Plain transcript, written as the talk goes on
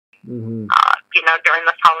during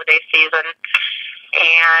this holiday season.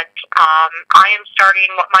 And I am starting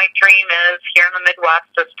what my dream is here in the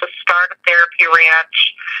Midwest is to start a therapy ranch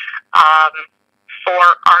for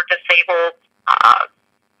our disabled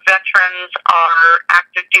veterans, our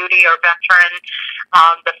active duty or veteran,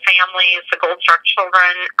 the families, the Gold Star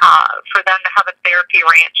children, for them to have a therapy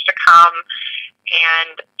ranch to come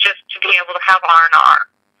and just to be able to have R&R.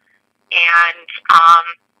 And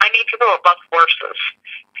I need people that love horses,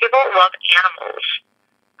 people that love animals,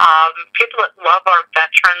 people that love our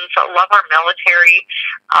veterans, that love our military.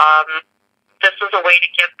 This is a way to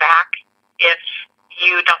give back. If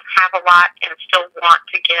you don't have a lot and still want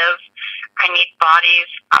to give, I need bodies,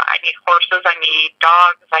 I need horses, I need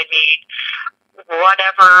dogs, I need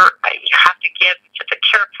whatever you have to give. If it's a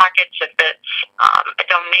care package, if it's a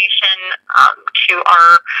donation to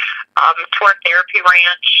our therapy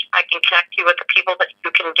ranch, I can connect you with the people that you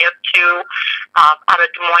can give to out of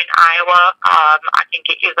Des Moines, Iowa. I can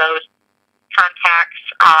get you those contacts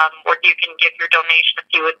where you can give your donation if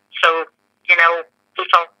you would. So, we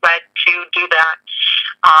felt led to do that.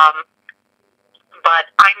 But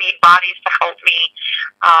I need bodies to help me,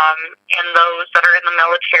 and those that are in the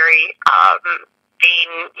military,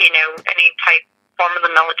 being, any type form of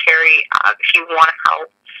the military, if you want to help.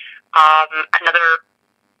 Another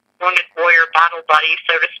wounded warrior battle buddy,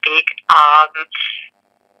 so to speak,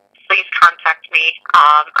 please contact me.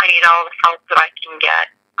 I need all the help that I can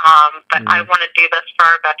get. But I want to do this for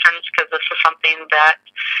our veterans because this is something that,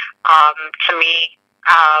 to me,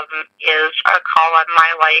 is a call on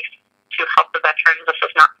my life to help the veterans. This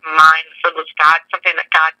is not mine. This was God, something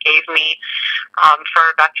that God gave me for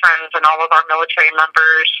our veterans and all of our military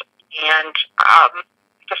members, and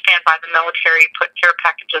to stand by the military, put care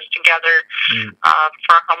packages together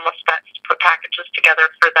for our homeless vets, put packages together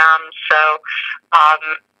for them. So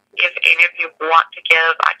if any of you want to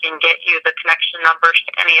give, I can get you the connection numbers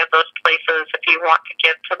to any of those places. If you want to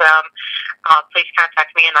give to them, please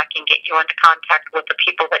contact me and I can get you into contact with the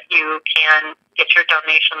people that you can get your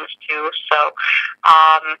donations to. So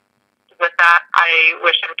with that, I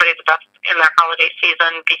wish everybody the best in their holiday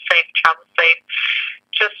season. Be safe, travel safe.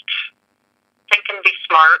 Just think and be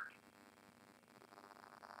smart.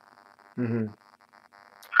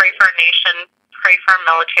 Pray for our nation, pray for our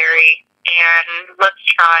military, and let's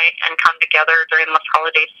try and come together during this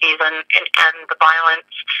holiday season and end the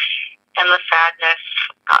violence and the sadness.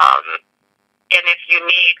 And if you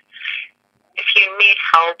need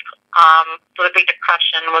help, whether it be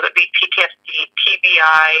depression, whether it be PTSD,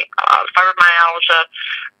 TBI, fibromyalgia,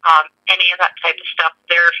 any of that type of stuff,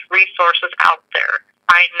 there's resources out there.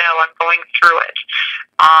 I know, I'm going through it.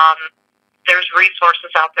 There's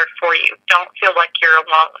resources out there for you. Don't feel like you're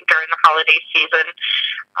alone during the holiday season.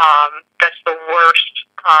 That's the worst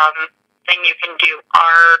thing you can do.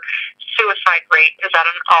 Our suicide rate is at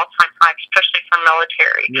an all-time high, especially for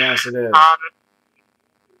military. Yes, it is.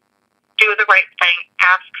 Do the right thing.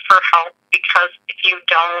 Ask for help, because if you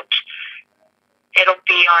don't, it'll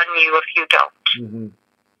be on you if you don't.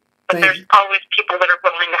 But there's always people that are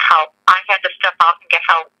willing to help. I had to step out and get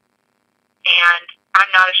help. And I'm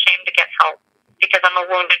not ashamed to get help because I'm a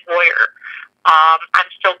wounded warrior. I'm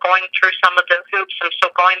still going through some of the hoops. I'm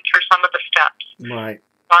still going through some of the steps. Right.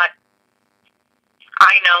 But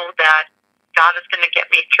I know that God is going to get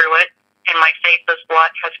me through it, and my faith is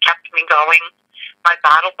what has kept me going. My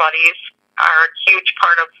battle buddies are a huge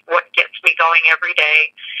part of what gets me going every day,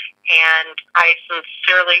 and I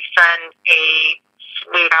sincerely send a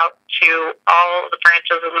salute out to all the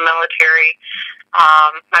branches of the military.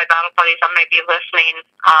 My battle buddies that may be listening,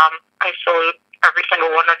 I salute every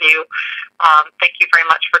single one of you. Thank you very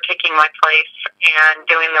much for taking my place and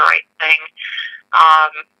doing the right thing.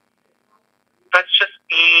 Let's just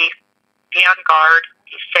be on guard,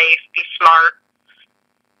 be safe, be smart,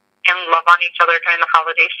 and love on each other during the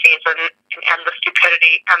holiday season, and end the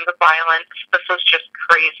stupidity and the violence. This is just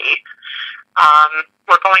crazy.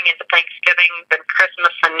 We're going into Thanksgiving, then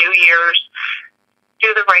Christmas and New Year's.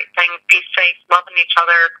 Do the right thing. Be safe, loving each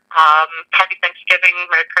other. Happy Thanksgiving,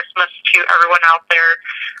 Merry Christmas to everyone out there.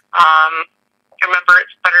 Remember,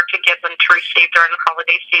 it's better to give than to receive during the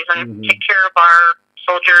holiday season. Take care of our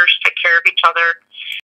soldiers. Take care of each other.